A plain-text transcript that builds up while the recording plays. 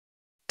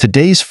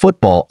Today's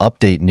football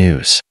update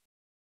news.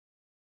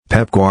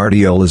 Pep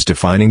Guardiola's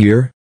defining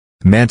year?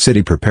 Man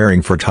City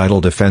preparing for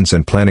title defense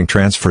and planning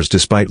transfers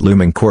despite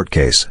looming court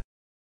case.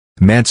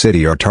 Man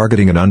City are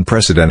targeting an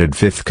unprecedented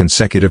fifth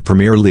consecutive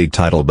Premier League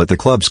title, but the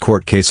club's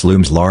court case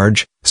looms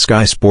large.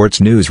 Sky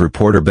Sports News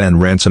reporter Ben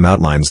Ransom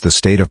outlines the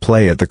state of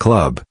play at the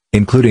club,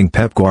 including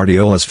Pep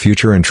Guardiola's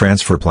future and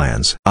transfer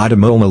plans.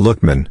 Ademola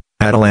Lookman,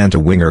 Atalanta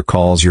winger,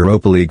 calls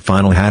Europa League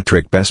final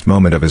hat-trick best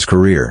moment of his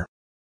career.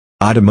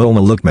 Ademola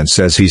Lookman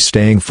says he's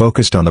staying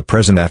focused on the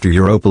present after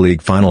Europa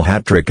League final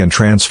hat-trick and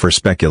transfer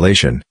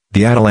speculation.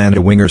 The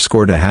Atalanta winger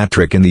scored a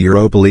hat-trick in the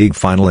Europa League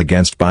final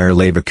against Bayer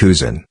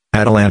Leverkusen.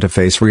 Atalanta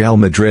face Real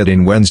Madrid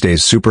in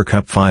Wednesday's Super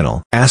Cup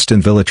final.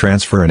 Aston Villa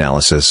transfer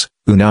analysis: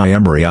 Unai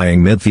Emery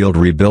eyeing midfield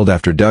rebuild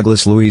after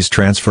Douglas Luiz's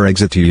transfer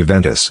exit to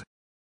Juventus.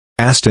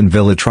 Aston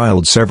Villa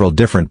trialed several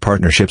different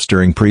partnerships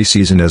during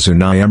pre-season as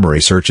Unai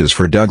Emery searches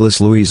for Douglas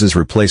Luiz's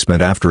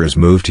replacement after his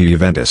move to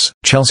Juventus.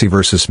 Chelsea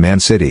vs Man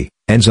City: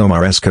 Enzo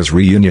Maresca's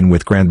reunion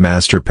with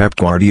grandmaster Pep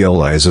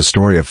Guardiola is a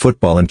story of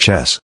football and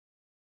chess.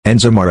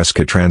 Enzo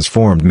Maresca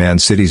transformed Man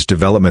City's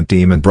development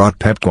team and brought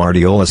Pep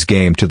Guardiola's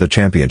game to the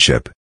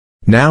championship.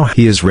 Now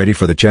he is ready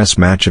for the chess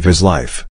match of his life.